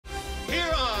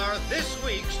Here are this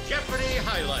week's Jeopardy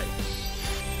highlights.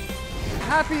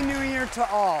 Happy New Year to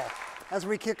all. As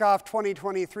we kick off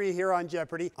 2023 here on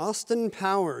Jeopardy, Austin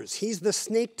Powers, he's the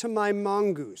snake to my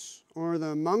mongoose, or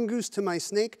the mongoose to my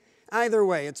snake. Either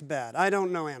way, it's bad. I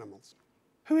don't know animals.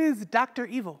 Who is Dr.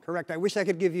 Evil? Correct. I wish I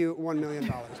could give you $1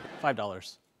 million.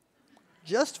 $5.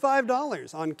 Just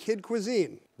 $5 on Kid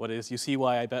Cuisine. What is? You see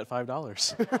why I bet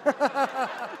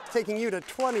 $5. Taking you to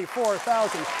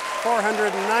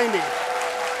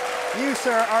 $24,490. You,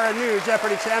 sir, are a new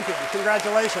Jeopardy champion.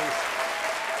 Congratulations.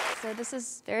 So this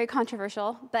is very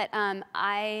controversial, but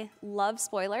I love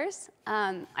spoilers.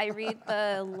 I read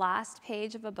the last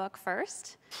page of a book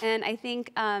first, and I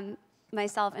think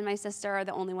myself and my sister are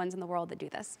the only ones in the world that do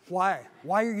this. Why?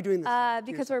 Why are you doing this?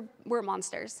 Because we're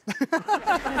monsters.